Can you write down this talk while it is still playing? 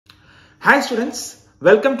Hi students,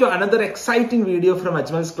 welcome to another exciting video from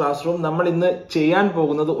Ajmal's classroom. നമ്മൾ ഇന്ന് ചെയ്യാൻ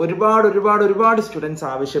പോകുന്നത് ഒരുപാട് സ്റ്റുഡൻസ്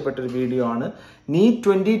ആവശ്യപ്പെട്ട ഒരു വീഡിയോ ആണ്. NEET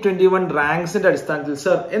 2021 റാങ്ക്സിന്റെ അടിസ്ഥാനത്തിൽ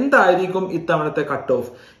സർ എന്തായിരിക്കും ഇത്തവണത്തെ കട്ട്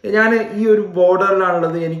ഓഫ്? ഞാൻ ഈ ഒരു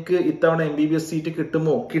ബോർഡറിലാണുള്ളത്. എനിക്ക് ഇത്തവണ MBBS സീറ്റ്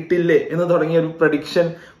കിട്ടുമോ കിട്ടില്ലേ എന്ന് തുടങ്ങിയ ഒരു പ്രഡിക്ഷൻ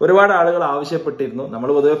ഒരുപാട് ആളുകൾ ആവശ്യപ്പെട്ടിരുന്നു. നമ്മൾ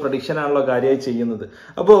പൊതുവെ പ്രഡിക്ഷൻ ആണല്ലോ കാര്യമായി ചെയ്യുന്നത്.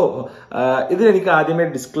 അപ്പോ ഇതിലെനിക്ക് ആദ്യമേ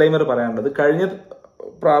ഡിസ്ക്ലൈമർ പറയാനുള്ളത്, കഴിഞ്ഞ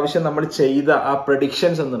പ്രാവശ്യം നമ്മൾ ചെയ്ത ആ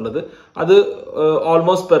പ്രഡിക്ഷൻസ് എന്നുള്ളത് അത്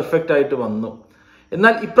ഓൾമോസ്റ്റ് പെർഫെക്റ്റ് ആയിട്ട് വന്നു.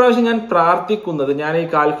 എന്നാൽ ഇപ്രാവശ്യം ഞാൻ പ്രാർത്ഥിക്കുന്നത്, ഞാൻ ഈ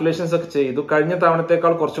കാൽക്കുലേഷൻസ് ഒക്കെ ചെയ്തു, കഴിഞ്ഞ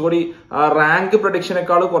തവണത്തേക്കാൾ കുറച്ചുകൂടി റാങ്ക്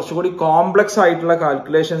പ്രഡിക്ഷനേക്കാൾ കുറച്ചുകൂടി കോംപ്ലക്സ് ആയിട്ടുള്ള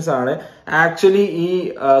കാൽക്കുലേഷൻസ് ആണ് ആക്ച്വലി ഈ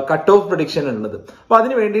കട്ട് ഓഫ് പ്രഡിക്ഷൻ ഉള്ളത്. അപ്പൊ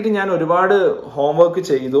അതിന് വേണ്ടിയിട്ട് ഞാൻ ഒരുപാട് ഹോംവർക്ക്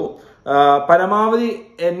ചെയ്തു. പരമാവധി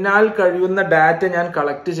എന്നാൽ കഴിയുന്ന ഡാറ്റ ഞാൻ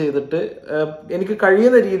കളക്ട് ചെയ്തിട്ട് എനിക്ക്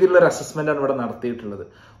കഴിയുന്ന രീതിയിലുള്ള ഒരു അസസ്മെന്റ് ആണ് ഇവിടെ നടത്തിയിട്ടുള്ളത്.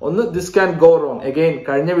 ഒന്ന്, this can go wrong. Again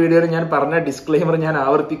കഴിഞ്ഞ വീഡിയോയിൽ ഞാൻ പറഞ്ഞ ഡിസ്ക്ലെയിമർ ഞാൻ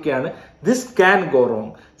ആവർത്തിക്കുകയാണ്, this can go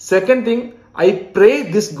wrong. Second thing, I pray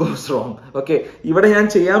this goes wrong. Okay, ഇവിടെ ഞാൻ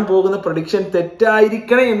ചെയ്യാൻ പോകുന്ന പ്രഡിക്ഷൻ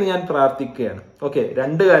തെറ്റായിരിക്കണേ എന്ന് ഞാൻ പ്രാർത്ഥിക്കുകയാണ്. ഓക്കെ,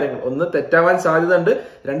 രണ്ട് കാര്യങ്ങൾ, ഒന്ന് തെറ്റാവാൻ സാധ്യത ഉണ്ട്,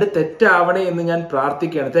 രണ്ട് തെറ്റാവണേ എന്ന് ഞാൻ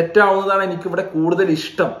പ്രാർത്ഥിക്കുകയാണ്. തെറ്റാവുന്നതാണ് എനിക്കിവിടെ കൂടുതൽ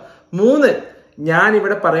ഇഷ്ടം. മൂന്ന്, ഞാൻ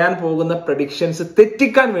ഇവിടെ പറയാൻ പോകുന്ന പ്രഡിക്ഷൻസ്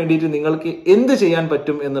തെറ്റിക്കാൻ വേണ്ടിയിട്ട് നിങ്ങൾക്ക് എന്ത് ചെയ്യാൻ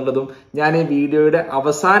പറ്റും എന്നുള്ളതും ഞാൻ ഈ വീഡിയോയുടെ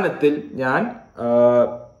അവസാനത്തിൽ ഞാൻ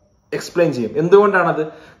എക്സ്പ്ലെയിൻ ചെയ്യും. എന്തുകൊണ്ടാണത്?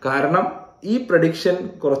 കാരണം ഈ പ്രഡിക്ഷൻ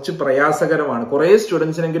കുറച്ച് പ്രയാസകരമാണ്. കുറെ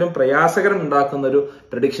സ്റ്റുഡൻസിനെങ്കിലും പ്രയാസകരം ഉണ്ടാക്കുന്ന ഒരു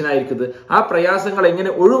പ്രഡിക്ഷൻ ആയിരിക്കും ഇത്. ആ പ്രയാസങ്ങൾ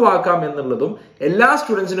എങ്ങനെ ഒഴിവാക്കാം എന്നുള്ളതും എല്ലാ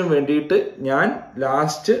സ്റ്റുഡൻസിനും വേണ്ടിയിട്ട് ഞാൻ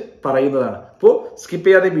ലാസ്റ്റ് പറയുന്നതാണ്. അപ്പോൾ സ്കിപ്പ്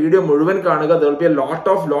ചെയ്യാതെ വീഡിയോ മുഴുവൻ കാണുക. there will be a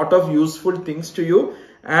lot of useful things to you,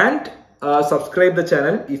 and subscribe the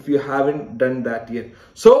channel if you haven't done that yet.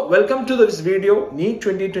 So welcome to this video, NEET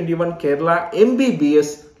 2021 Kerala MBBS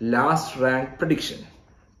last rank prediction.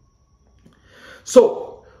 So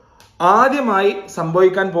ആദ്യമായി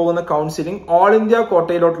സംഭവിക്കാൻ പോകുന്ന counselling all India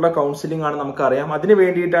കോട്ടയിലോട്ടുള്ള counselling ആണ്, നമുക്കറിയാം. അതിനു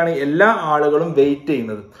വേണ്ടിയിട്ടാണ് എല്ലാ ആളുകളും wait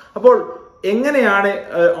ചെയ്യുന്നത്. അപ്പോൾ എങ്ങനെയാണ്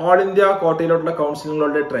ഓൾ ഇന്ത്യ കോട്ടയിലോട്ടുള്ള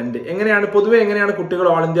കൗൺസിലിംഗിലോട്ടുള്ള ട്രെൻഡ്? പൊതുവെ എങ്ങനെയാണ് കുട്ടികൾ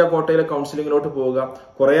ഓൾ ഇന്ത്യ കോട്ടയിലെ കൗൺസിലിംഗിലോട്ട് പോവുക?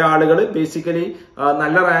 കുറെ ആളുകൾ ബേസിക്കലി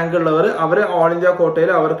നല്ല റാങ്ക് ഉള്ളവർ അവര് ഓൾ ഇന്ത്യ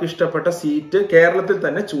കോട്ടയിൽ അവർക്ക് ഇഷ്ടപ്പെട്ട സീറ്റ് കേരളത്തിൽ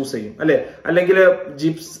തന്നെ ചൂസ് ചെയ്യും, അല്ലെ? അല്ലെങ്കിൽ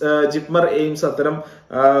ജിപ്മർ, എയിംസ് അത്തരം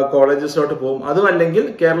കോളേജസിലോട്ട് പോകും. അതും അല്ലെങ്കിൽ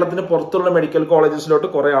കേരളത്തിന് പുറത്തുള്ള മെഡിക്കൽ കോളേജസിലോട്ട്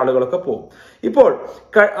കുറെ ആളുകളൊക്കെ പോകും. ഇപ്പോൾ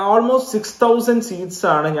ഓൾമോസ്റ്റ് 6000 സീറ്റ്സ്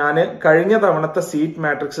ആണ് ഞാൻ കഴിഞ്ഞ തവണത്തെ സീറ്റ്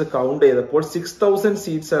മാട്രിക്സ് കൗണ്ട് ചെയ്തപ്പോൾ 6000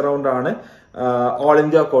 സീറ്റ്സ് അറൌണ്ട് ആണ് ഓൾ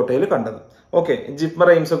ഇന്ത്യ കോട്ടയിൽ കണ്ടത്. ഓക്കെ, ജിപ്മർ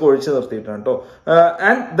എയിംസ് ഒക്കെ ഒഴിച്ചു നിർത്തിയിട്ടാണ് കേട്ടോ.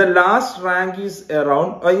 And the last rank is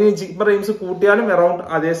around, ഇനി ജിപ്മർ എയിംസ് കൂട്ടിയാലും അറൌണ്ട്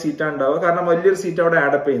അതേ സീറ്റാണ് ഉണ്ടാവുക, കാരണം വലിയൊരു സീറ്റ് അവിടെ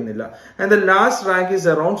ആഡപ്പ് ചെയ്യുന്നില്ല. And the last rank is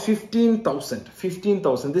around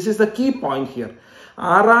 15,000. This is the key point here.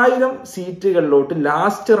 6000 സീറ്റുകളിലോട്ട്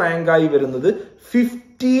last rank ആയി വരുന്നത്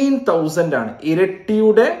 15,000 ആണ്.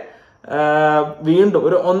 ഇരട്ടിയുടെ വീണ്ടും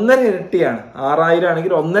ഒരു 1.5 ഇരട്ടിയാണ്. 6000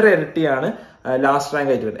 ആണെങ്കിൽ 1.5 ഇരട്ടിയാണ് ലാസ്റ്റ് റാങ്ക്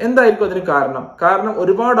ആയിട്ട് വരുന്നത്. എന്തായിരിക്കും അതിന് കാരണം? കാരണം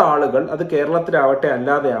ഒരുപാട് ആളുകൾ, അത് കേരളത്തിലാവട്ടെ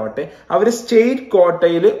അല്ലാതെ ആവട്ടെ, അവര് സ്റ്റേറ്റ്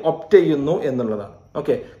കോട്ടയിൽ ഒപ്റ്റ് ചെയ്യുന്നു എന്നുള്ളതാണ്.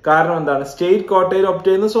 ഓക്കെ, കാരണം എന്താണ്? സ്റ്റേറ്റ് കോട്ടയിൽ ഒപ്റ്റ്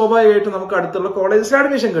ചെയ്യുന്നത് സ്വാഭാവികമായിട്ട് നമുക്ക് അടുത്തുള്ള കോളേജിൽ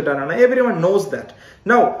അഡ്മിഷൻ കിട്ടാനാണ്. Everyone knows that.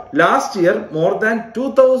 Now, last year, more than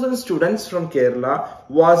 2,000 students from Kerala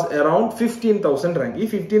was around 15,000 rank. ഈ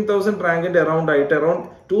 15,000 റാങ്കിന്റെ അറൌണ്ട് ആയിട്ട് അറൌണ്ട്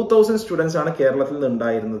 2,000 സ്റ്റുഡൻസ് ആണ് കേരളത്തിൽ നിന്ന്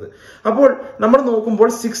ഉണ്ടായിരുന്നത്. അപ്പോൾ നമ്മൾ നോക്കുമ്പോൾ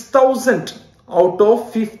 6,000 ഔട്ട് ഓഫ്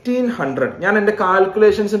 1,500. ഞാൻ എന്റെ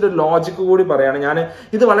കാൽക്കുലേഷൻസിന്റെ ലോജിക് കൂടി പറയാണ്. ഞാൻ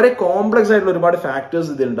ഇത് വളരെ കോംപ്ലക്സ് ആയിട്ടുള്ള ഒരുപാട് ഫാക്ടേഴ്സ്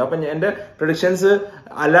ഇതിലുണ്ട്. അപ്പൊ എന്റെ പ്രഡിക്ഷൻസ്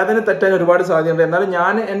അല്ലാതെ തന്നെ തെറ്റാൻ ഒരുപാട് സാധ്യതയുണ്ട്. എന്നാലും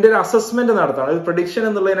ഞാൻ എന്റെ ഒരു അസസ്മെന്റ് നടത്താണ്. ഒരു പ്രഡിക്ഷൻ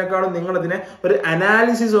എന്നുള്ളതിനേക്കാളും നിങ്ങൾ ഇതിനെ ഒരു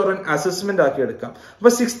അനാലിസിസ് ഓർ അസസ്മെന്റ് ആക്കി എടുക്കാം.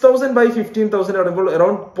 അപ്പൊ 6,000 by 15,000 പറയുമ്പോൾ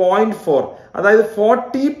അറൌണ്ട് 0.4, അതായത്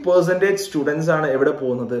 40% സ്റ്റുഡൻസ് ആണ് എവിടെ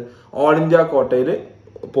പോകുന്നത്? ഓൾ ഇന്ത്യ കോട്ടയിൽ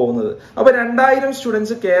പോകുന്നത്. അപ്പൊ 2000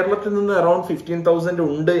 സ്റ്റുഡൻസ് കേരളത്തിൽ നിന്ന് അറൌണ്ട് 15,000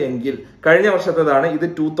 ഉണ്ട് എങ്കിൽ, കഴിഞ്ഞ വർഷത്തേതാണ് ഇത്,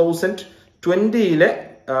 2020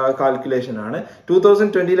 കാൽക്കുലേഷൻ ആണ്.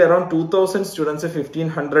 2020 അറൌണ്ട് 2000 സ്റ്റുഡൻസ്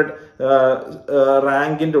 1500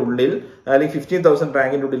 റാങ്കിന്റെ ഉള്ളിൽ അല്ലെങ്കിൽ 15,000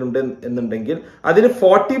 റാങ്കിന്റെ ഉള്ളിൽ ഉണ്ട് എന്നുണ്ടെങ്കിൽ അതിന്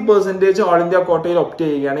 40% ഓൾ ഇന്ത്യ കോട്ടയിൽ ഒപ്റ്റ്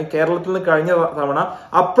ചെയ്യുകയാണെങ്കിൽ കേരളത്തിൽ നിന്ന് കഴിഞ്ഞ തവണ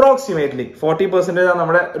അപ്രോക്സിമേറ്റ്ലി 40% ആണ്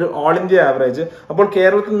നമ്മുടെ ഒരു ഓൾ ഇന്ത്യ ആവറേജ്. അപ്പോൾ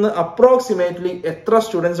കേരളത്തിൽ നിന്ന് അപ്രോക്സിമേറ്റ്ലി എത്ര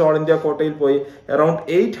സ്റ്റുഡൻസ് ഓൾ ഇന്ത്യ കോട്ടയിൽ പോയി? അറൌണ്ട്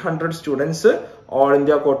 800 സ്റ്റുഡൻസ് ഓൾ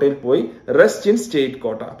ഇന്ത്യ കോട്ടയിൽ പോയി, റെസ്റ്റ് ഇൻ സ്റ്റേറ്റ്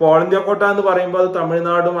കോട്ട. അപ്പൊ ഓൾ ഇന്ത്യ കോട്ട എന്ന് പറയുമ്പോൾ അത്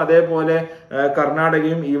തമിഴ്നാടും അതേപോലെ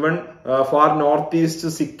കർണാടകയും even far north east,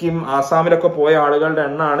 Sikkim, ആസാമിലൊക്കെ പോയ ആളുകളുടെ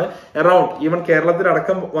എണ്ണമാണ് അറൌണ്ട്, ഈവൻ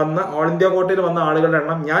കേരളത്തിലടക്കം വന്ന ഓൾ ഇന്ത്യ കോട്ടയിൽ വന്ന ആളുകളുടെ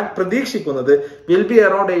എണ്ണം ഞാൻ പ്രതീക്ഷിക്കുന്നത് വിൽ ബി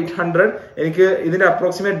അറൌണ്ട് 800. എനിക്ക് ഇതിന്റെ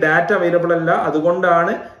അപ്രോക്സിമേറ്റ് ഡാറ്റ അവൈലബിൾ അല്ല,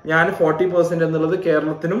 അതുകൊണ്ടാണ് ഞാൻ 40% എന്നുള്ളത്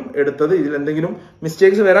കേരളത്തിനും എടുത്തത്. ഇതിൽ എന്തെങ്കിലും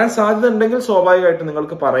മിസ്റ്റേക്സ് വരാൻ സാധ്യത ഉണ്ടെങ്കിൽ സ്വാഭാവികമായിട്ട്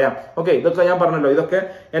നിങ്ങൾക്ക് പറയാം. ഓക്കെ, ഇതൊക്കെ ഞാൻ പറഞ്ഞല്ലോ, ഇതൊക്കെ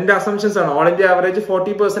എന്റെ അസംഷൻസ് ആണ്. ഓൾ ഇന്ത്യ ആവറേജ്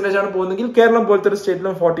 40% ആണ് പോകുന്നെങ്കിൽ കേരളം പോലത്തെ ഒരു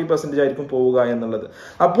സ്റ്റേറ്റിലും 40% ആയിരിക്കും പോവുക എന്നുള്ളത്.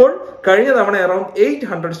 അപ്പോൾ കഴിഞ്ഞ തവണ അറൌണ്ട്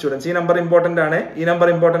 800 സ്റ്റുഡൻസ്, ഈ നമ്പർ ഇമ്പോർട്ടന്റ്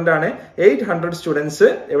ആണ്, 800 സ്റ്റുഡൻസ്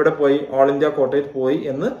എവിടെ പോയി? ഓൾ ഇന്ത്യ കോട്ടയിൽ പോയി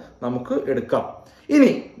എന്ന് നമുക്ക് എടുക്കാം.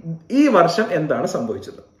 ഇനി ഈ വർഷം എന്താണ്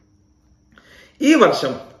സംഭവിച്ചത്? ഈ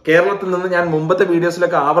വർഷം കേരളത്തിൽ നിന്ന് ഞാൻ മുമ്പത്തെ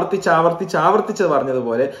വീഡിയോസിലൊക്കെ ആവർത്തിച്ച്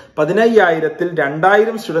പറഞ്ഞതുപോലെ 15,000-ൽ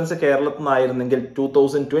 2,000 സ്റ്റുഡൻസ് കേരളത്തിൽ നിന്നായിരുന്നെങ്കിൽ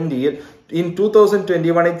 2020-ൽ, in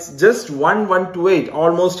 2021 it's just 1128,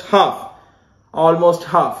 almost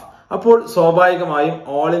half. അപ്പോൾ സ്വാഭാവികമായും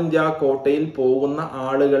ഓൾ ഇന്ത്യ കോട്ടയിൽ പോകുന്ന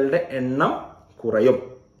ആളുകളുടെ എണ്ണം കുറയും.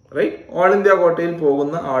 റൈറ്റ്? ഓൾ ഇന്ത്യ കോട്ടയിൽ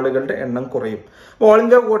പോകുന്ന ആളുകളുടെ എണ്ണം കുറയും. ഓൾ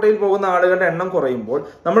ഇന്ത്യ കോട്ടയിൽ പോകുന്ന ആളുകളുടെ എണ്ണം കുറയുമ്പോൾ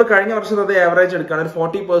നമ്മൾ കഴിഞ്ഞ വർഷത്തെ അത് ആവറേജ് എടുക്കുകയാണ്, ഒരു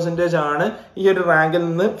 40% ആണ് ഈ ഒരു റാങ്കിൽ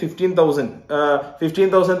നിന്ന്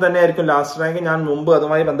 15,000 തന്നെ ആയിരിക്കും ലാസ്റ്റ് റാങ്ക്. ഞാൻ മുമ്പ്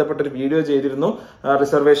അതുമായി ബന്ധപ്പെട്ട ഒരു വീഡിയോ ചെയ്തിരുന്നു,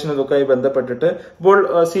 റിസർവേഷൻ ഇതൊക്കെ ബന്ധപ്പെട്ടിട്ട്. ഇപ്പോൾ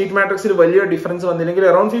സീറ്റ് മാട്രിക്സിൽ വലിയ ഡിഫറൻസ് വന്നില്ലെങ്കിൽ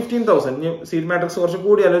അറൌണ്ട് 15,000, സീറ്റ് മാട്രിക്സ് കുറച്ച്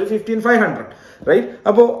കൂടിയാൽ ഒരു 15,500. റൈറ്റ്?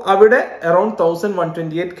 അപ്പോൾ അവിടെ അറൌണ്ട്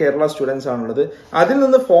 1,128 കേരള സ്റ്റുഡൻസ് ആണുള്ളത്. അതിൽ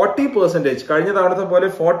നിന്ന് 40%, കഴിഞ്ഞ തവണത്തെ പോലെ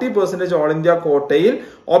 40% ഓൾ ഇന്ത്യ കോട്ടയിൽ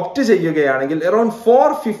ഓപ്റ്റ് ചെയ്യുകയാണെങ്കിൽ അറൌണ്ട്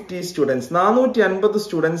 450 സ്റ്റുഡൻസ്, 450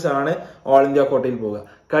 സ്റ്റുഡൻസ് ആണ് ഓൾ ഇന്ത്യ കോട്ടയിൽ പോകുക.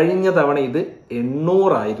 കഴിഞ്ഞ തവണ ഇത്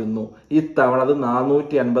 800 ആയിരുന്നു, ഇത്തവണ അത്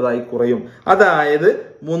 450 കുറയും. അതായത്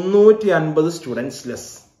 350 സ്റ്റുഡൻസ്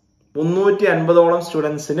ലെസ്. 350ഓളം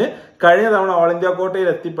സ്റ്റുഡൻസിന് കഴിഞ്ഞ തവണ ഓൾ ഇന്ത്യ കോട്ടയിൽ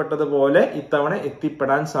എത്തിപ്പെട്ടതുപോലെ ഇത്തവണ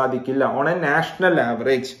എത്തിപ്പെടാൻ സാധിക്കില്ല ഓൺ എ നാഷണൽ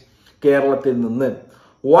ആവറേജ് കേരളത്തിൽ നിന്ന്.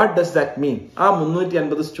 വാട്ട് ഡസ് ദാറ്റ് മീൻ? ആ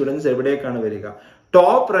 350 സ്റ്റുഡൻസ് എവിടേക്കാണ് വരിക?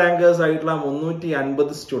 ടോപ്പ് റാങ്കേഴ്സ് ആയിട്ടുള്ള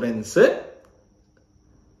 350 സ്റ്റുഡൻസ്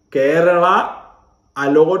കേരള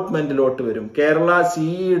അലോട്ട്മെന്റിലോട്ട് വരും. കേരള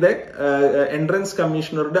സിഇയുടെ എൻട്രൻസ്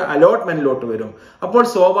കമ്മീഷണറുടെ അലോട്ട്മെന്റിലോട്ട് വരും. അപ്പോൾ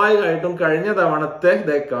സ്വാഭാവികമായിട്ടും കഴിഞ്ഞ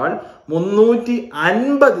തവണത്തേക്കാൾ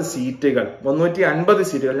 350 സീറ്റുകൾ,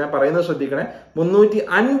 ഞാൻ പറയുന്നത് ശ്രദ്ധിക്കണേ,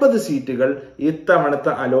 350 സീറ്റുകൾ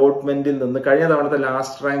ഇത്തവണത്തെ അലോട്ട്മെന്റിൽ നിന്ന് കഴിഞ്ഞ തവണത്തെ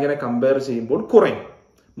ലാസ്റ്റ് റാങ്കിനെ കമ്പയർ ചെയ്യുമ്പോൾ കുറയും.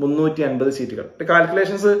 350 സീറ്റുകൾ.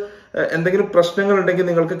 കാൽക്കുലേഷൻസ് എന്തെങ്കിലും പ്രശ്നങ്ങൾ ഉണ്ടെങ്കിൽ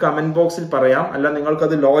നിങ്ങൾക്ക് കമന്റ് ബോക്സിൽ പറയാം, അല്ല നിങ്ങൾക്ക്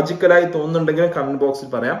അത് ലോജിക്കലായി തോന്നുന്നുണ്ടെങ്കിൽ കമന്റ് ബോക്സിൽ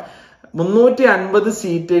പറയാം. 350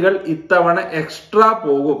 സീറ്റുകൾ ഇത്തവണ എക്സ്ട്രാ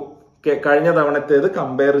പോകും കഴിഞ്ഞ തവണത്തേത്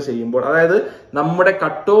കമ്പയർ ചെയ്യുമ്പോൾ. അതായത് നമ്മുടെ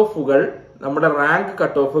നമ്മുടെ റാങ്ക്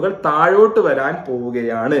കട്ട് ഓഫുകൾ താഴോട്ട് വരാൻ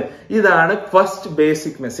പോവുകയാണ്. ഇതാണ് ഫസ്റ്റ്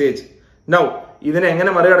ബേസിക് മെസ്സേജ്. നൗ ഇതിനെ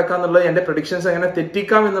എങ്ങനെ മറികടക്കാന്നുള്ളത്, എന്റെ പ്രഡിക്ഷൻസ് എങ്ങനെ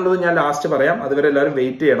തെറ്റിക്കാം എന്നുള്ളത് ഞാൻ ലാസ്റ്റ് പറയാം. അതുവരെ എല്ലാവരും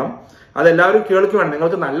വെയിറ്റ് ചെയ്യണം. അതെല്ലാവരും കേൾക്കുകയാണ്.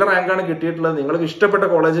 നിങ്ങൾക്ക് നല്ല റാങ്കാണ് കിട്ടിയിട്ടുള്ളത്, നിങ്ങൾക്ക് ഇഷ്ടപ്പെട്ട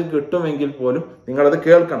കോളേജിൽ കിട്ടുമെങ്കിൽ പോലും നിങ്ങളത്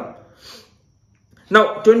കേൾക്കണം. നൗ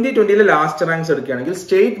 2020-ലെ ലാസ്റ്റ് റാങ്ക്സ് എടുക്കുകയാണെങ്കിൽ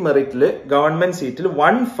സ്റ്റേറ്റ് മെറിറ്റില് ഗവൺമെന്റ് സീറ്റിൽ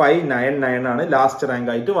 1599 ആണ് ലാസ്റ്റ്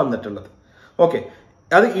റാങ്ക് ആയിട്ട് വന്നിട്ടുള്ളത്. ഓക്കെ,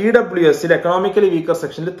 അത് EWS എക്കണോമിക്കലി വീക്കർ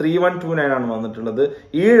സെക്ഷനിൽ 3129 ആണ് വന്നിട്ടുള്ളത്.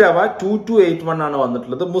 ഈഴവ 2281 ആണ്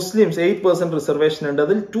വന്നിട്ടുള്ളത്. മുസ്ലിംസ് 8% റിസർവേഷൻ ഉണ്ട്,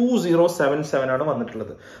 അതിൽ 2077 ആണ്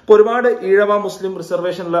വന്നിട്ടുള്ളത്. അപ്പൊ ഒരുപാട് ഈഴവ മുസ്ലിം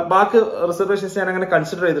റിസർവേഷനുള്ള ബാക്കി റിസർവേഷൻസ് ഞാൻ അങ്ങനെ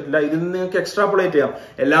കൺസിഡർ ചെയ്തിട്ടില്ല. ഇതിൽ നിന്ന് നിങ്ങൾക്ക് എക്സ്ട്രാപുലേറ്റ് ചെയ്യാം.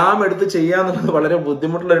 എല്ലാം എടുത്ത് ചെയ്യാന്നുള്ളത് വളരെ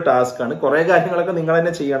ബുദ്ധിമുട്ടുള്ള ഒരു ടാസ്ക് ആണ്. കുറെ കാര്യങ്ങളൊക്കെ നിങ്ങൾ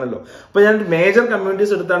തന്നെ ചെയ്യണമല്ലോ. അപ്പൊ ഞാൻ മേജർ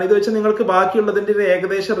കമ്മ്യൂണിറ്റീസ് എടുത്താണ്. ഇത് വെച്ച് നിങ്ങൾക്ക് ബാക്കിയുള്ളതിന്റെ ഒരു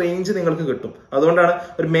ഏകദേശ റേഞ്ച് നിങ്ങൾക്ക് കിട്ടും. അതുകൊണ്ടാണ്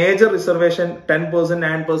ഒരു മേജർ റിസർവേഷൻ 10%,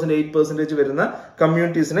 9%, 8% വരുന്ന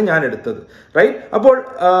കമ്മ്യൂണിറ്റീസിനെ ഞാൻ എടുത്തത്. റൈറ്റ്? അപ്പോൾ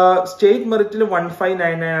സ്റ്റേറ്റ് മെറിറ്റിൽ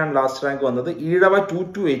 1599 ആണ് ലാസ്റ്റ് റാങ്ക് വന്നത്. ഈഴവ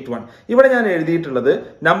 2281. ഇവിടെ ഞാൻ എഴുതിയിട്ടുള്ളത്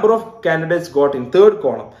number of candidates got in third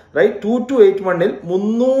column. Right? 2281-ൽ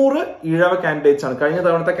 300 Ezhava candidates ആണ്. കഴിഞ്ഞ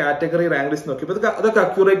തവണത്തെ കാറ്റഗറി റാങ്ക് ലിസ്റ്റ് നോക്കിയപ്പോൾ അതൊക്കെ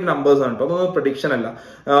അക്യൂറേറ്റ് നമ്പേഴ്സ് ആണ് കേട്ടോ, അതൊന്നും പ്രഡിക്ഷൻ അല്ല.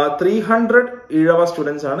 300 ഈഴവ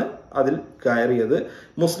സ്റ്റുഡൻസ് ആണ് അതിൽ കയറിയത്.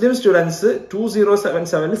 മുസ്ലിം സ്റ്റുഡൻസ്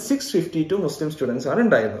 2077-ൽ 652 മുസ്ലിം സ്റ്റുഡൻസ് ആണ്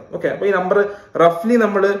ഉണ്ടായിരുന്നത്. ഓക്കെ, അപ്പൊ ഈ നമ്പർ റഫ്ലി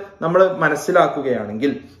നമ്മൾ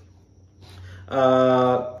മനസ്സിലാക്കുകയാണെങ്കിൽ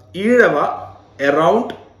ഈഴവ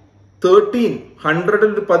അറൌണ്ട്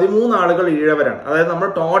 1300-ൽ 13 ആളുകൾ ഈഴവരാണ്. അതായത് നമ്മൾ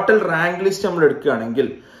ടോട്ടൽ റാങ്ക് ലിസ്റ്റ് നമ്മൾ എടുക്കുകയാണെങ്കിൽ,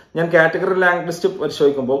 ഞാൻ കാറ്റഗറി റാങ്ക് ലിസ്റ്റ്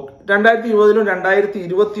പരിശോധിക്കുമ്പോൾ 2020-ലും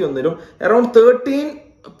 2021-ലും അറൌണ്ട്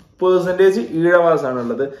 13% ഈഴവാസ്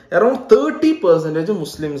ആണുള്ളത്, അറൌണ്ട് 30%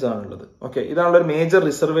 മുസ്ലിംസ് ആണുള്ളത്. ഓക്കെ, ഇതാണുള്ള ഒരു മേജർ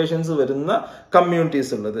റിസർവേഷൻസ് വരുന്ന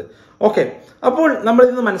കമ്മ്യൂണിറ്റീസ് ഉള്ളത്. ഓക്കെ, അപ്പോൾ നമ്മൾ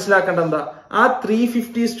ഇന്ന് മനസ്സിലാക്കേണ്ട എന്താ, ആ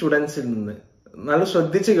 350 സ്റ്റുഡൻസിൽ നിന്ന് നല്ല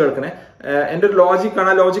ശ്രദ്ധിച്ച് കേൾക്കണേ. എന്റെ ഒരു ലോജിക്കാണ്,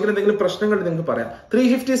 ആ ലോജിക്കിൽ എന്തെങ്കിലും പ്രശ്നങ്ങൾ നിങ്ങൾക്ക് പറയാം.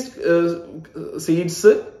 350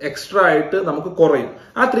 സീറ്റ്സ് എക്സ്ട്രാ ആയിട്ട് നമുക്ക് കുറയും.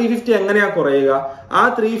 ആ 350 എങ്ങനെയാ കുറയുക? ആ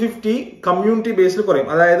 350 കമ്മ്യൂണിറ്റി ബേസിൽ കുറയും.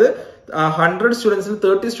 അതായത് 100 സ്റ്റുഡൻസിൽ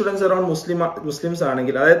 30 സ്റ്റുഡൻസ് അറൌണ്ട് മുസ്ലിംസ്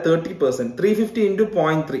ആണെങ്കിൽ, അതായത് 30%, 350 into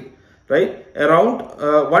 0.3, റൈറ്റ്? അറൌണ്ട്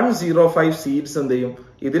 105 സീറ്റ്സ് എന്ത് ചെയ്യും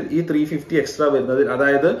ഇതിൽ ഈ 350 എക്സ്ട്രാ വരുന്നതിൽ.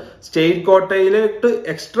 അതായത് സ്റ്റേറ്റ് കോട്ടയിലേക്ക്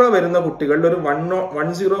എക്സ്ട്രാ വരുന്ന കുട്ടികളുടെ ഒരു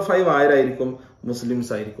 105 ആയിരിക്കും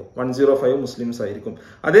മുസ്ലിംസ് ആയിരിക്കും. 105 മുസ്ലിംസ് ആയിരിക്കും.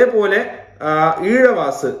 അതേപോലെ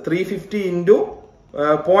ഈഴവാസ് 350 into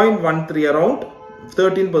 0.13 അറൌണ്ട്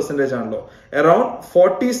 13% ആണല്ലോ. അറൌണ്ട്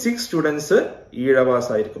 46 സ്റ്റുഡൻസ് ഈഴവാസ്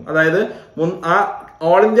ആയിരിക്കും. അതായത് ആ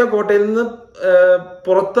ഓൾ ഇന്ത്യ കോട്ടയിൽ നിന്ന്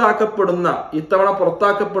ഇത്തവണ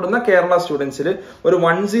പുറത്താക്കപ്പെടുന്ന കേരള സ്റ്റുഡൻസിൽ ഒരു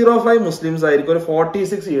 105 മുസ്ലിംസ് ആയിരിക്കും, ഒരു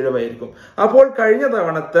 46 ഈഴവായിരിക്കും. അപ്പോൾ കഴിഞ്ഞ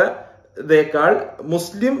തവണത്തെ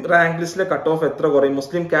മുസ്ലിം റാങ്ക് ലിസ്റ്റിലെ കട്ട് ഓഫ് എത്ര കുറയും?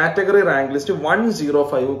 മുസ്ലിം കാറ്റഗറി റാങ്ക് ലിസ്റ്റ്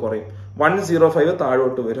 105 കുറയും, 105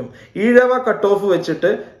 താഴോട്ട് വരും. ഈഴവ കട്ട് ഓഫ്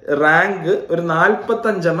വെച്ചിട്ട് റാങ്ക് ഒരു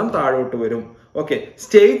 45 താഴോട്ട് വരും. ഓക്കെ,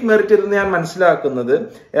 സ്റ്റേറ്റ് മെറിറ്റിൽ നിന്ന് ഞാൻ മനസ്സിലാക്കുന്നത്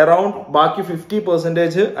അറൌണ്ട് ബാക്കി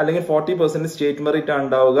 50% അല്ലെങ്കിൽ 40% സ്റ്റേറ്റ് മെറിറ്റ് ആണ്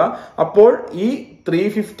ഉണ്ടാവുക. അപ്പോൾ ഈ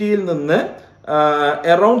 350യിൽ നിന്ന്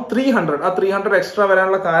അറൌണ്ട് 300, ആ 300 എക്സ്ട്രാ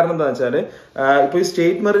വരാനുള്ള കാരണം എന്താ വെച്ചാൽ ഇപ്പൊ ഈ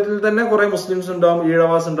സ്റ്റേറ്റ് മെറിറ്റിൽ തന്നെ കുറെ മുസ്ലിംസ് ഉണ്ടാവും,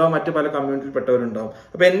 ഈഴവാസ് ഉണ്ടാവും, മറ്റു പല കമ്മ്യൂണിറ്റിയിൽ പെട്ടവരുണ്ടാവും.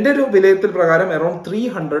 അപ്പൊ എന്റെ ഒരു വിലയിരുത്തൽ പ്രകാരം അറൌണ്ട്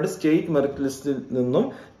 300 സ്റ്റേറ്റ് മെറിറ്റ് ലിസ്റ്റിൽ നിന്നും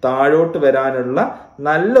താഴോട്ട് വരാനുള്ള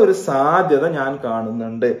നല്ലൊരു സാധ്യത ഞാൻ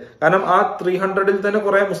കാണുന്നുണ്ട്. കാരണം ആ 300ൽ തന്നെ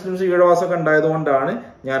കുറെ മുസ്ലിംസ് ഈഴവാസൊക്കെ ഉണ്ടായതുകൊണ്ടാണ്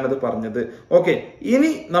ഞാനത് പറഞ്ഞത്. ഓക്കെ,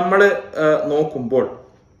 ഇനി നമ്മൾ നോക്കുമ്പോൾ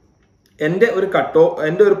എന്റെ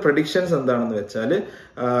ഒരു പ്രഡിക്ഷൻസ് എന്താണെന്ന് വെച്ചാൽ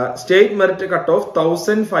സ്റ്റേറ്റ് മെറിറ്റ് കട്ട് ഓഫ്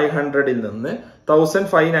 1500ൽ നിന്ന്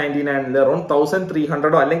 1599 അറൌണ്ട്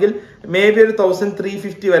 1300 അല്ലെങ്കിൽ മേ ബി ഒരു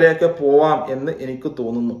 1350 വരെയൊക്കെ പോവാം എന്ന് എനിക്ക്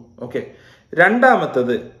തോന്നുന്നു. ഓക്കെ,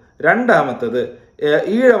 രണ്ടാമത്തത്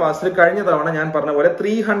ഈഴവാസിൽ കഴിഞ്ഞ തവണ ഞാൻ പറഞ്ഞ പോലെ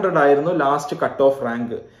 300 ആയിരുന്നു last cut off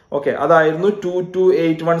rank. Okay, അതായിരുന്നു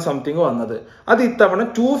 2281 സംതിങ് വന്നത്. അത് ഇത്തവണ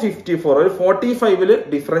 254, ഒരു 45ല്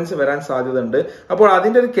ഡിഫറൻസ് വരാൻ സാധ്യത ഉണ്ട്. അപ്പോൾ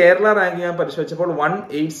അതിന്റെ ഒരു കേരള റാങ്ക് ഞാൻ പരിശോധിച്ചപ്പോൾ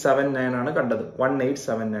 1879 ആണ് കണ്ടത്,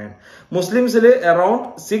 1879. മുസ്ലിംസിൽ അറൌണ്ട്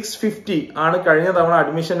 650 ആണ് കഴിഞ്ഞ തവണ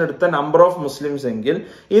അഡ്മിഷൻ എടുത്ത നമ്പർ ഓഫ് മുസ്ലിംസ് എങ്കിൽ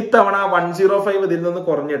ഇത്തവണ 105 ഇതിൽ നിന്ന്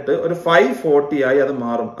കുറഞ്ഞിട്ട് ഒരു 540 ആയി അത്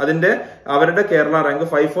മാറും. അവരുടെ കേരള റാങ്ക്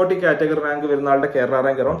 540 കാറ്റഗറി റാങ്ക് വരുന്ന ആളുടെ കേരള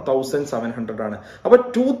റാങ്ക് അറൌണ്ട് 1700 ആണ്. അപ്പൊ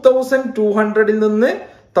 2200ൽ നിന്ന്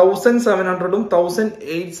 1700ഉം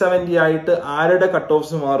 1870 ആയിട്ട് ആരുടെ കട്ട്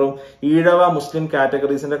ഓഫ്സ് മാറും? ഈഴവ മുസ്ലിം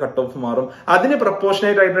കാറ്റഗറീസിന്റെ കട്ട് ഓഫ് മാറും. അതിന്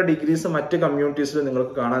പ്രപ്പോർഷനേറ്റ് ആയിട്ടുള്ള ഡിഗ്രീസ് മറ്റ് കമ്മ്യൂണിറ്റീസിൽ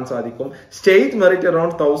നിങ്ങൾക്ക് കാണാൻ സാധിക്കും. സ്റ്റേറ്റ് മെറിറ്റ്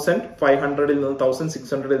അറൌണ്ട് 1500ൽ നിന്ന്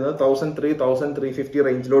 1600ൽ നിന്ന് 1300, 1350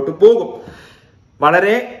 റേഞ്ചിലോട്ട് പോകും.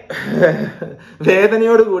 വളരെ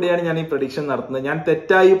വേദനയോട് കൂടിയാണ് ഞാൻ ഈ പ്രഡിക്ഷൻ നടത്തുന്നത്. ഞാൻ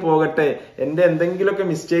തെറ്റായി പോകട്ടെ, എന്റെ എന്തെങ്കിലുമൊക്കെ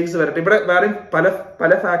മിസ്റ്റേക്സ് വരട്ടെ. ഇവിടെ വേറെ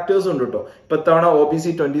പല ഫാക്ടേഴ്സും ഉണ്ട് കേട്ടോ. ഇപ്പൊ തവണ OBC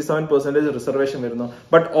 27% റിസർവേഷൻ വരുന്നു,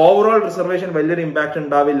 ബട്ട് ഓവറോൾ റിസർവേഷൻ വലിയൊരു ഇമ്പാക്ട്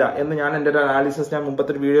ഉണ്ടാവില്ല എന്ന് ഞാൻ എന്റെ ഒരു അനാലിസിസ് ഞാൻ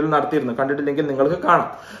മുമ്പത്തെ വീഡിയോയിൽ നടത്തിയിരുന്നു. കണ്ടിട്ടില്ലെങ്കിൽ നിങ്ങൾക്ക്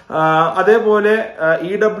കാണാം. അതേപോലെ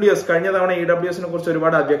EWS, കഴിഞ്ഞ തവണ EWSനെ കുറിച്ച്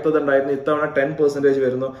ഒരുപാട് അവ്യക്തത ഉണ്ടായിരുന്നു. ഇത്തവണ 10%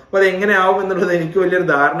 വരുന്നു. അപ്പൊ അത് എങ്ങനെയാവും എന്നുള്ളത് എനിക്ക് വലിയൊരു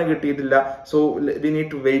ധാരണ കിട്ടിയിട്ടില്ല. So we need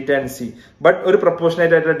to wait and C. But ഒരു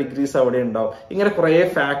പ്രൊപ്പോർഷനേറ്റ് ആയിട്ടുള്ള ഡിഗ്രീസ് അവിടെ ഉണ്ടാവും. ഇങ്ങനെ കുറെ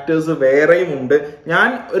ഫാക്ടേഴ്സ് വേറെയും ഉണ്ട്. ഞാൻ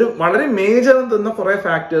ഒരു വളരെ മേജർ തന്ന കുറെ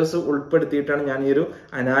ഫാക്ടേഴ്സ് ഉൾപ്പെടുത്തിയിട്ടാണ് ഞാൻ ഈ ഒരു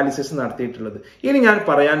അനാലിസിസ് നടത്തിയിട്ടുള്ളത്. ഇനി ഞാൻ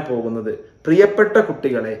പറയാൻ പോകുന്നത്, പ്രിയപ്പെട്ട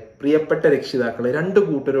കുട്ടികളെ, പ്രിയപ്പെട്ട രക്ഷിതാക്കളെ, രണ്ടു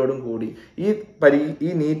കൂട്ടരോടും കൂടി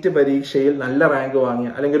ഈ നീറ്റ് പരീക്ഷയിൽ നല്ല റാങ്ക്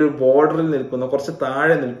വാങ്ങിയ അല്ലെങ്കിൽ ഒരു ബോർഡറിൽ നിൽക്കുന്ന, കുറച്ച്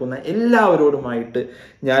താഴെ നിൽക്കുന്ന എല്ലാവരോടുമായിട്ട്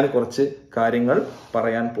ഞാൻ കുറച്ച് കാര്യങ്ങൾ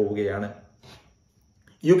പറയാൻ പോവുകയാണ്.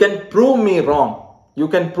 You can prove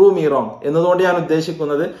me wrong എന്നതുകൊണ്ട് ഞാൻ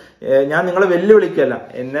ഉദ്ദേശിക്കുന്നത്, ഞാൻ നിങ്ങളെ വെല്ലുവിളിക്കല്ല,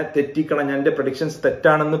 എന്നെ തെറ്റിക്കണം, ഞാൻ എന്റെ പ്രഡിക്ഷൻസ്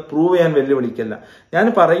തെറ്റാണെന്ന് പ്രൂവ് ചെയ്യാൻ വെല്ലുവിളിക്കല്ല. ഞാൻ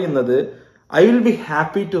പറയുന്നത് I will be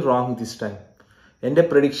happy to wrong this time. എന്റെ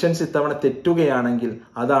പ്രഡിക്ഷൻസ് ഇത്തവണ തെറ്റുകയാണെങ്കിൽ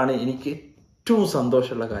അതാണ് എനിക്ക് ഏറ്റവും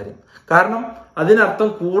സന്തോഷമുള്ള കാര്യം. കാരണം അതിനർത്ഥം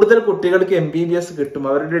കൂടുതൽ കുട്ടികൾക്ക് MBBS കിട്ടും,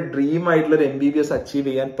 അവരുടെ ഡ്രീം ആയിട്ടുള്ള ഒരു MBBS അച്ചീവ്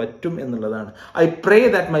ചെയ്യാൻ പറ്റും എന്നുള്ളതാണ്. I pray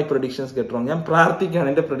that my predictions get wrong. ഞാൻ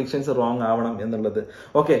പ്രാർത്ഥിക്കുകയാണ് എന്റെ പ്രഡിക്ഷൻസ് റോങ് ആവണം എന്നുള്ളത്.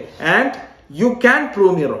 Okay, and you can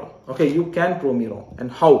prove me wrong. Okay, you can prove me wrong. And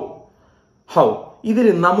how? ഇതിൽ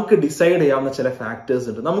നമുക്ക് ഡിസൈഡ് ചെയ്യാവുന്ന ചില ഫാക്ടേഴ്സ്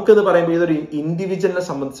ഉണ്ട്. നമുക്കെന്ന് പറയുമ്പോൾ ഇതൊരു ഇൻഡിവിജ്വലിനെ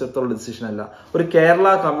സംബന്ധിച്ചിടത്തോളം ഡിസിഷൻ അല്ല. ഒരു കേരള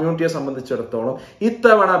കമ്മ്യൂണിറ്റിയെ സംബന്ധിച്ചിടത്തോളം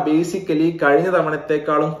ഇത്തവണ ബേസിക്കലി കഴിഞ്ഞ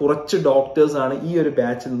തവണത്തെക്കാളും കുറച്ച് ഡോക്ടേഴ്സ് ആണ് ഈ ഒരു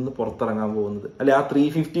ബാച്ചിൽ നിന്ന് പുറത്തിറങ്ങാൻ പോകുന്നത്. അല്ലെ, ആ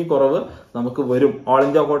 350 കുറവ് നമുക്ക് വരും. ഓൾ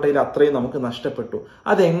ഇന്ത്യ കോട്ടയിൽ അത്രയും നമുക്ക് നഷ്ടപ്പെട്ടു.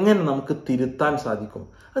 അതെങ്ങനെ നമുക്ക് തിരുത്താൻ സാധിക്കും?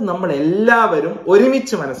 അത് നമ്മൾ എല്ലാവരും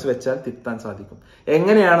ഒരുമിച്ച് മനസ്സ് വെച്ചാൽ തിരുത്താൻ സാധിക്കും.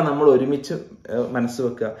 എങ്ങനെയാണ് നമ്മൾ ഒരുമിച്ച് മനസ്സ്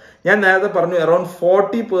വെക്കുക? ഞാൻ നേരത്തെ പറഞ്ഞു അറൌണ്ട്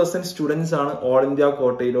 40% സ്റ്റുഡൻസ് ആണ് ഓൾ ഇന്ത്യ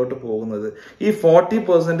കോട്ടയിലോട്ട് പോകുന്നത്. ഈ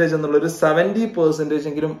 40% എന്നുള്ളൊരു 70%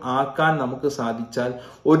 എങ്കിലും ആക്കാൻ നമുക്ക് സാധിച്ചാൽ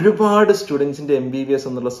ഒരുപാട് സ്റ്റുഡൻസിന്റെ MBBS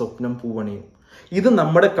എന്നുള്ള സ്വപ്നം പൂവണിയും. ഇത്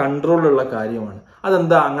നമ്മുടെ കൺട്രോളിലുള്ള കാര്യമാണ്.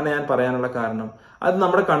 അതെന്താ അങ്ങനെ ഞാൻ പറയാനുള്ള കാരണം? അത്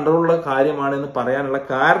നമ്മുടെ കൺട്രോളിലുള്ള കാര്യമാണ് എന്ന് പറയാനുള്ള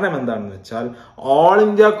കാരണം എന്താണെന്ന് വെച്ചാൽ, ഓൾ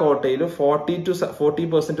ഇന്ത്യ കോട്ടയിൽ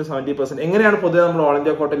 40% to 70%. എങ്ങനെയാണ് പൊതുവെ നമ്മൾ ഓൾ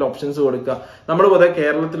ഇന്ത്യ കോട്ടയിൽ ഓപ്ഷൻസ് കൊടുക്കുക? നമ്മൾ പൊതുവെ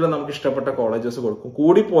കേരളത്തിൽ നമുക്ക് ഇഷ്ടപ്പെട്ട കോളേജസ് കൊടുക്കും.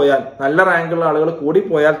 കൂടിപ്പോയാൽ, നല്ല റാങ്കുള്ള ആളുകൾ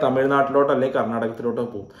കൂടിപ്പോയാൽ തമിഴ്നാട്ടിലോട്ടോ അല്ലെങ്കിൽ കർണാടകത്തിലോട്ടോ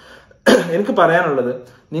പോകും. എനിക്ക് പറയാനുള്ളത്,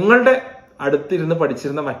 നിങ്ങളുടെ അടുത്തിരുന്ന്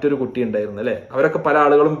പഠിച്ചിരുന്ന മറ്റൊരു കുട്ടി ഉണ്ടായിരുന്നു അല്ലെ, അവരൊക്കെ പല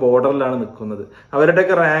ആളുകളും ബോർഡറിലാണ് നിൽക്കുന്നത്.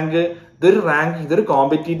 അവരുടെയൊക്കെ ഇതൊരു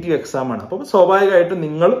കോമ്പറ്റീറ്റീവ് എക്സാം ആണ്. അപ്പൊ സ്വാഭാവികമായിട്ടും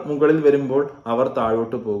നിങ്ങൾ മുകളിൽ വരുമ്പോൾ അവർ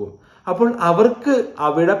താഴോട്ട് പോകും. അപ്പോൾ അവർക്ക്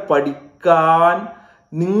അവിടെ പഠിക്കാൻ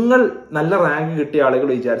നിങ്ങൾ നല്ല റാങ്ക് കിട്ടിയ ആളുകൾ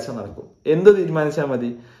വിചാരിച്ചാൽ നടക്കും. എന്ത് തീരുമാനിച്ചാൽ മതി?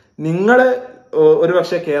 നിങ്ങള് ഒരു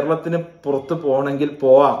പക്ഷെ കേരളത്തിന് പുറത്ത് പോകണമെങ്കിൽ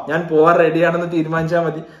പോവാം, ഞാൻ പോവാൻ റെഡിയാണെന്ന് തീരുമാനിച്ചാൽ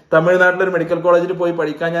മതി. തമിഴ്നാട്ടിലെ ഒരു മെഡിക്കൽ കോളേജിൽ പോയി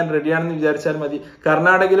പഠിക്കാൻ ഞാൻ റെഡിയാണെന്ന് വിചാരിച്ചാൽ മതി.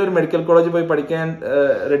 കർണാടകയിലെ ഒരു മെഡിക്കൽ കോളേജിൽ പോയി പഠിക്കാൻ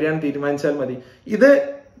റെഡിയാണെന്ന് തീരുമാനിച്ചാൽ മതി. ഇത്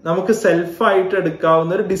നമുക്ക് സെൽഫായിട്ട്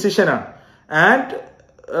എടുക്കാവുന്ന ഒരു ഡിസിഷനാണ്. ആൻഡ്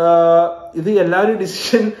ഇത് എല്ലാവരും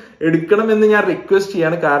ഡിസിഷൻ എടുക്കണമെന്ന് ഞാൻ റിക്വസ്റ്റ്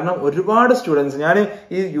ചെയ്യാണ്. കാരണം ഒരുപാട് സ്റ്റുഡൻസ്, ഞാൻ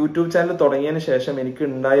ഈ യൂട്യൂബ് ചാനൽ തുടങ്ങിയതിന് ശേഷം എനിക്ക്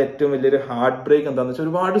ഉണ്ടായ ഏറ്റവും വലിയൊരു ഹാർട്ട് ബ്രേക്ക് എന്താണെന്ന് വെച്ചാൽ,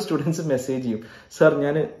 ഒരുപാട് സ്റ്റുഡൻസ് മെസ്സേജ് ചെയ്യും, സർ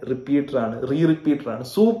ഞാൻ റിപ്പീറ്ററാണ്, റിപ്പീറ്ററാണ്,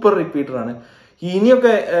 സൂപ്പർ റിപ്പീറ്ററാണ്.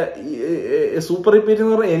 ഇനിയൊക്കെ സൂപ്പർ റിപ്പീറ്റ്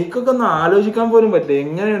എന്ന് പറഞ്ഞാൽ എനിക്കൊക്കെ ഒന്ന് ആലോചിക്കാൻ പോലും പറ്റില്ല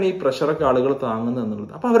എങ്ങനെയാണ് ഈ പ്രഷറൊക്കെ ആളുകൾ താങ്ങുന്നത്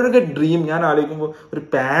എന്നുള്ളത്. അപ്പൊ അവരുടെയൊക്കെ ഡ്രീം ഞാൻ ആലോചിക്കുമ്പോൾ ഒരു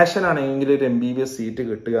പാഷനാണ് എങ്കിലും ഒരു MBBS സീറ്റ്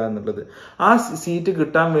കിട്ടുക എന്നുള്ളത്. ആ സീറ്റ്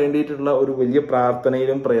കിട്ടാൻ വേണ്ടിയിട്ടുള്ള ഒരു വലിയ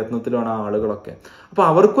പ്രാർത്ഥനയിലും പ്രയത്നത്തിലുമാണ് ആളുകളൊക്കെ. അപ്പൊ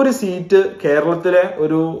അവർക്കൊരു സീറ്റ് കേരളത്തിലെ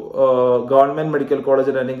ഒരു ഗവൺമെന്റ് മെഡിക്കൽ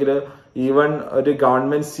കോളേജിൽ അല്ലെങ്കിൽ ഈവൻ ഒരു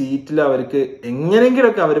ഗവൺമെന്റ് സീറ്റിൽ അവർക്ക്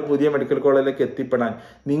എങ്ങനെയെങ്കിലുമൊക്കെ അവർ പുതിയ മെഡിക്കൽ കോളേജിലേക്ക് എത്തിപ്പെടാൻ,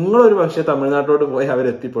 നിങ്ങളൊരു പക്ഷേ തമിഴ്നാട്ടിലോട്ട് പോയി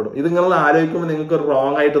അവരെത്തിപ്പെടും. ഇത് നിങ്ങൾ ആലോചിക്കുമ്പോൾ നിങ്ങൾക്ക്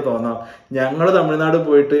റോങ് ആയിട്ട് തോന്നാം, ഞങ്ങൾ തമിഴ്നാട്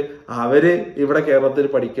പോയിട്ട് അവര് ഇവിടെ കേരളത്തിൽ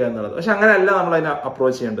പഠിക്കുക എന്നുള്ളത്. പക്ഷെ അങ്ങനെയല്ല നമ്മൾ അതിനെ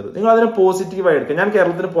അപ്രോച്ച് ചെയ്യേണ്ടത്. നിങ്ങൾ അതിനെ പോസിറ്റീവായി എടുക്കുക. ഞാൻ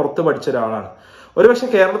കേരളത്തിന് പുറത്ത് പഠിച്ച ഒരാളാണ്. ഒരുപക്ഷെ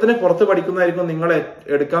കേരളത്തിന് പുറത്ത് പഠിക്കുന്നതായിരിക്കും നിങ്ങൾ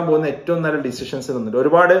എടുക്കാൻ പോകുന്ന ഏറ്റവും നല്ല ഡിസിഷൻസ് എന്നുണ്ട്.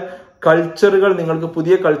 ഒരുപാട് കൾച്ചറുകൾ, നിങ്ങൾക്ക്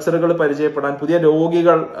പുതിയ കൾച്ചറുകൾ പരിചയപ്പെടാൻ, പുതിയ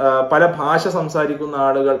രോഗികൾ, പല ഭാഷ സംസാരിക്കുന്ന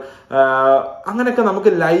ആളുകൾ, അങ്ങനെയൊക്കെ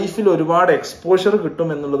നമുക്ക് ലൈഫിൽ ഒരുപാട് എക്സ്പോഷർ കിട്ടും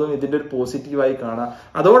എന്നുള്ളതും ഇതിന്റെ ഒരു പോസിറ്റീവായി കാണാം.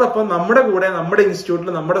 അതോടൊപ്പം നമ്മുടെ കൂടെ നമ്മുടെ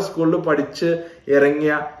ഇൻസ്റ്റിറ്റ്യൂട്ടിൽ നമ്മുടെ സ്കൂളിൽ പഠിച്ച്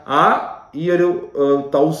ഇറങ്ങിയ ഈ ഒരു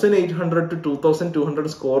 1800 to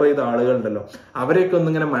 2200 സ്കോർ ചെയ്ത ആളുകളുണ്ടല്ലോ, അവരെയൊക്കെ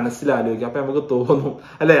ഒന്നിങ്ങനെ മനസ്സിലാലോചിക്കുക. അപ്പൊ നമുക്ക് തോന്നും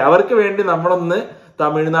അല്ലെ, അവർക്ക് വേണ്ടി നമ്മളൊന്ന്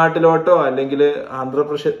തമിഴ്നാട്ടിലോട്ടോ അല്ലെങ്കിൽ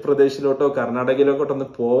ആന്ധ്രാപ്രദേശിലോട്ടോ കർണാടകയിലോട്ടോ ഒന്ന്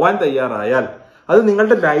പോവാൻ തയ്യാറായാൽ അത്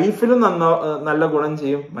നിങ്ങളുടെ ലൈഫിലും നല്ല ഗുണം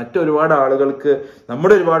ചെയ്യും. മറ്റൊരുപാട് ആളുകൾക്ക്,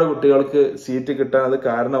 നമ്മുടെ ഒരുപാട് കുട്ടികൾക്ക് സീറ്റ് കിട്ടാൻ അത്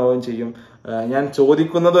കാരണമാവുകയും ചെയ്യും. ഞാൻ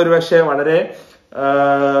ചോദിക്കുന്നത് ഒരുപക്ഷെ വളരെ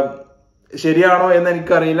ശരിയാണോ എന്ന്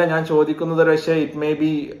എനിക്കറിയില്ല. ഞാൻ ചോദിക്കുന്നത് പക്ഷേ it may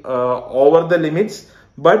be over the limits,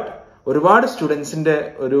 but ഒരുപാട് സ്റ്റുഡൻസിന്റെ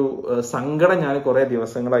ഒരു സങ്കടം ഞാൻ കുറെ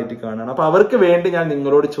ദിവസങ്ങളായിട്ട് കാണുകയാണ്. അപ്പൊ അവർക്ക് വേണ്ടി ഞാൻ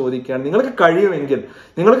നിങ്ങളോട് ചോദിക്കുകയാണ്, നിങ്ങൾക്ക് കഴിയുമെങ്കിൽ,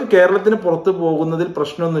 നിങ്ങൾക്ക് കേരളത്തിന് പുറത്തു പോകുന്നതിൽ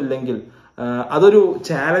പ്രശ്നമൊന്നുമില്ലെങ്കിൽ അതൊരു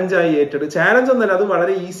ചാലഞ്ചായി ഏറ്റെടുക്കും. ചാലഞ്ച് ഒന്നല്ല, അത്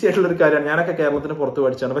വളരെ ഈസി ആയിട്ടുള്ള ഒരു കാര്യമാണ്. ഞാനൊക്കെ കേരളത്തിന് പുറത്ത്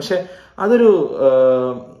പഠിച്ചാണ്. പക്ഷെ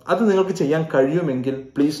അത് നിങ്ങൾക്ക് ചെയ്യാൻ കഴിയുമെങ്കിൽ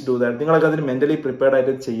പ്ലീസ് ഡു ദാറ്റ്. നിങ്ങളൊക്കെ അതിന് മെന്റലി പ്രിപ്പയർഡ്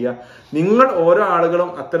ആയിട്ട് ചെയ്യുക. നിങ്ങൾ ഓരോ ആളുകളും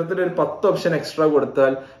അത്തരത്തിലൊരു 10 ഓപ്ഷൻ എക്സ്ട്രാ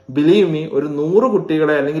കൊടുത്താൽ ബിലീവ് മീ, ഒരു 100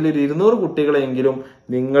 കുട്ടികളെ അല്ലെങ്കിൽ ഒരു 200 കുട്ടികളെങ്കിലും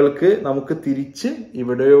നമുക്ക് തിരിച്ച്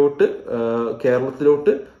ഇവിടെയോട്ട്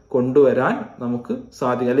കേരളത്തിലോട്ട് കൊണ്ടുവരാൻ നമുക്ക്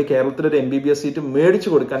സാധിക്കും. അല്ലെങ്കിൽ കേരളത്തിലൊരു MBBS സീറ്റ് മേടിച്ചു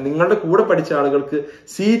കൊടുക്കാൻ, നിങ്ങളുടെ കൂടെ പഠിച്ച ആളുകൾക്ക്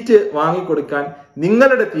സീറ്റ് വാങ്ങിക്കൊടുക്കാൻ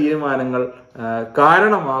നിങ്ങളുടെ തീരുമാനങ്ങൾ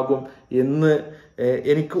കാരണമാകും എന്ന്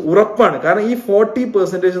എനിക്ക് ഉറപ്പാണ്. കാരണം ഈ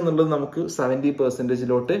 40% എന്നുള്ളത് നമുക്ക്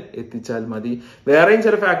 70%ലോട്ട് എത്തിച്ചാൽ മതി. വേറെയും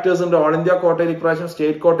ചില ഫാക്ടേഴ്സ് ഉണ്ട്. ഓൾ ഇന്ത്യ കോട്ടയിൽ ഇപ്രാവശ്യം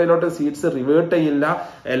സ്റ്റേറ്റ് കോട്ടയിലോട്ട് സീറ്റ്സ് റിവേർട്ട് ചെയ്യില്ല.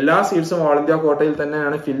 എല്ലാ സീറ്റ്സും ഓൾ ഇന്ത്യ കോട്ടയിൽ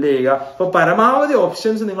തന്നെയാണ് ഫില്ല് ചെയ്യുക. അപ്പൊ പരമാവധി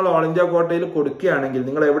ഓപ്ഷൻസ് നിങ്ങൾ ഓൾ ഇന്ത്യ കോട്ടയിൽ കൊടുക്കുകയാണെങ്കിൽ,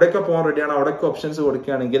 നിങ്ങൾ എവിടെയൊക്കെ പോകാൻ റെഡിയാണ് അവിടെയൊക്കെ ഓപ്ഷൻസ്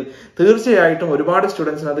കൊടുക്കുകയാണെങ്കിൽ തീർച്ചയായിട്ടും ഒരുപാട്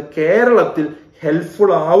സ്റ്റുഡൻസിന് അത് കേരളത്തിൽ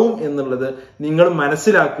ഹെൽപ്ഫുൾ ആവും എന്നുള്ളത് നിങ്ങൾ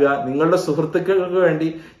മനസ്സിലാക്കുക. നിങ്ങളുടെ സുഹൃത്തുക്കൾക്ക് വേണ്ടി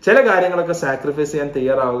ചില കാര്യങ്ങളൊക്കെ സാക്രിഫൈസ് ചെയ്യാൻ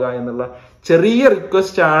തയ്യാറാവുക എന്നുള്ള ചെറിയ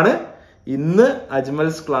റിക്വസ്റ്റ് ആണ് ഇന്ന്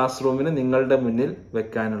അജ്മൽസ് ക്ലാസ് റൂമിന് നിങ്ങളുടെ മുന്നിൽ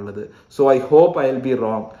വെക്കാനുള്ളത്. So I hope I will be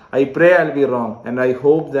wrong, I pray I will be wrong, and I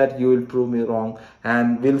hope that you will prove me wrong,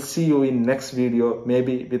 and will see you in next video,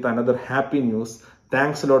 maybe with another happy news.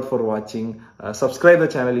 Thanks a lot for watching. Subscribe the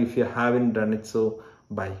channel if you haven't done it. So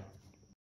bye.